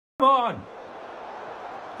Come on!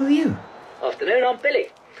 Who are you? Afternoon, I'm Billy.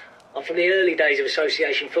 I'm from the early days of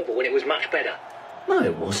association football when it was much better. No,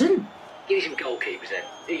 it wasn't. Give me some goalkeepers then.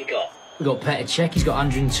 Who you got? We've got Petr Cech, he's got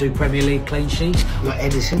 102 Premier League clean sheets. We've got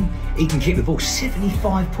Edison, he can kick the ball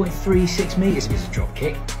 75.36 metres if it's a drop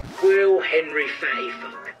kick. Will Henry Fatty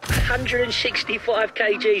Foulke. 165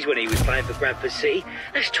 kgs when he was playing for Bradford City.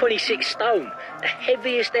 That's 26 stone. The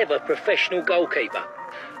heaviest ever professional goalkeeper.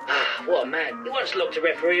 Ah, what a man. He once locked a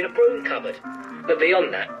referee in a broom cupboard. But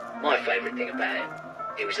beyond that, my favourite thing about him,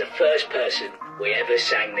 he was the first person we ever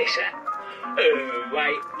sang this at. Who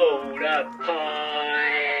ate all the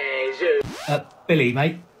pies? Billy,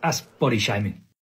 mate, that's body shaming.